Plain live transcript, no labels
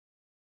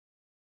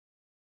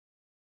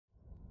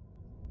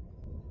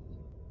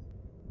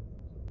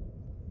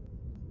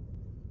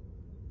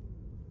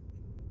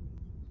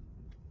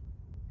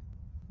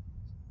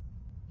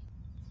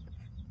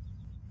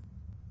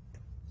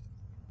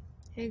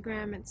Hey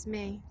Graham, it's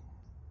me.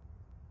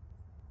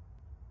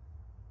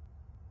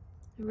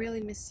 I really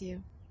miss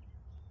you.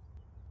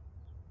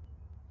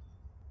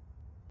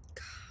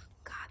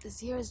 God,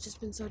 this year has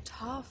just been so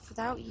tough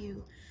without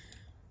you.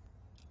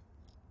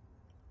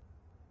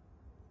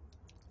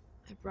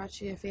 I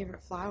brought you your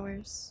favorite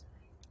flowers.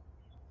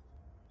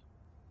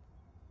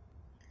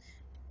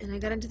 And I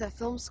got into that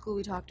film school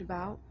we talked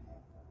about.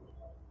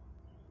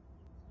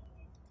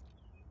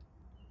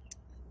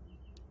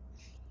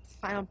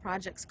 The final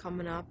project's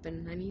coming up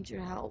and I need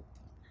your help.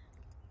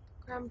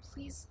 Graham,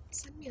 please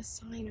send me a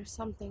sign or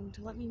something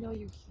to let me know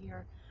you're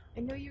here.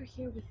 I know you're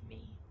here with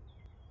me.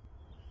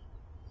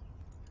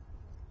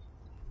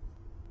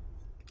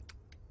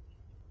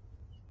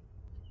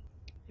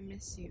 I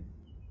miss you.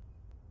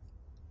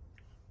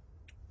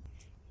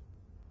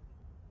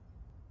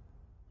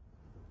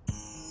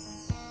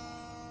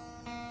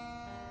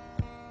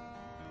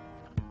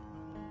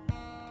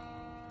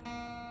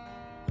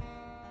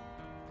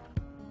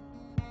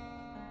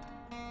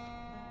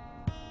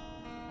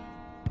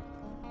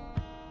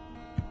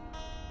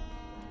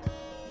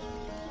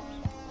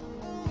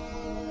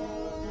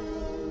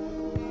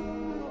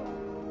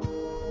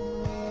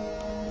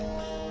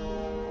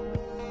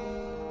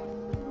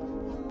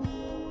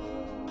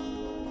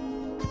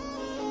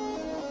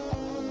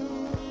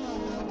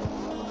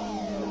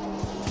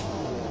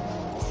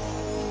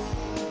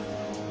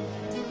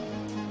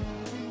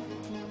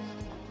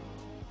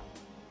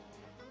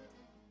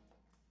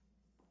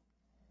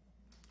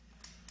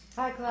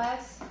 Hi,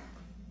 class.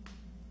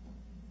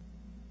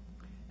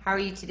 How are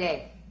you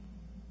today?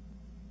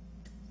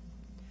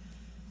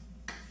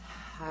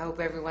 I hope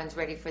everyone's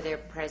ready for their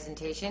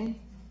presentation.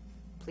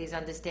 Please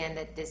understand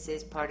that this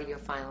is part of your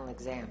final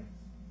exam.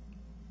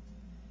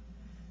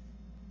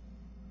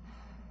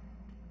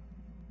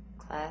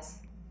 Class,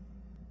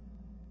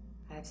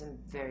 I have some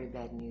very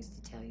bad news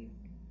to tell you.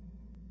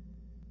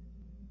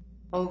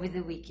 Over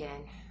the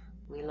weekend,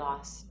 we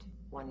lost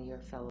one of your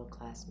fellow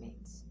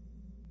classmates.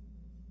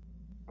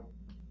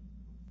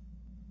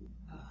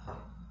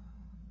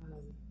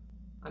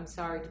 I'm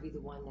sorry to be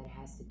the one that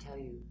has to tell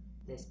you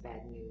this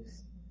bad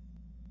news,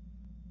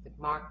 but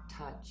Mark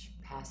Touch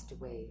passed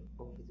away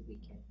over the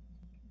weekend.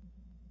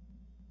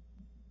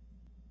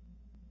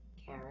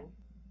 Karen,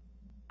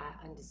 I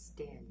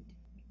understand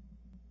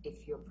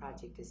if your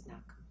project is not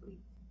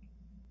complete.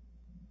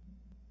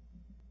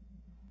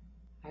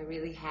 I'm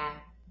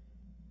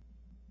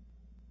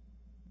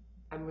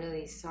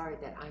really sorry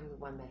that I'm the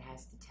one that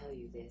has to tell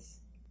you this,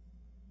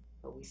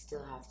 but we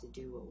still have to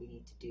do what we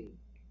need to do.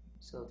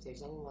 So if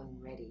there's anyone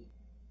ready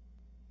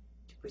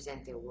to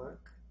present their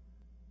work,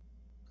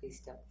 please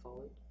step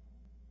forward.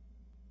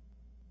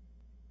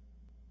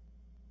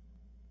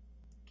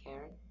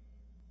 Karen?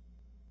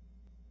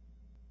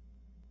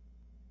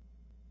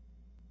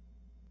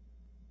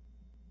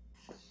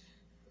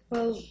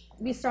 Well,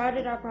 we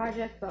started our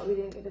project, but we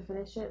didn't get to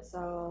finish it, so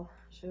I'll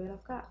show you what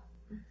I've got.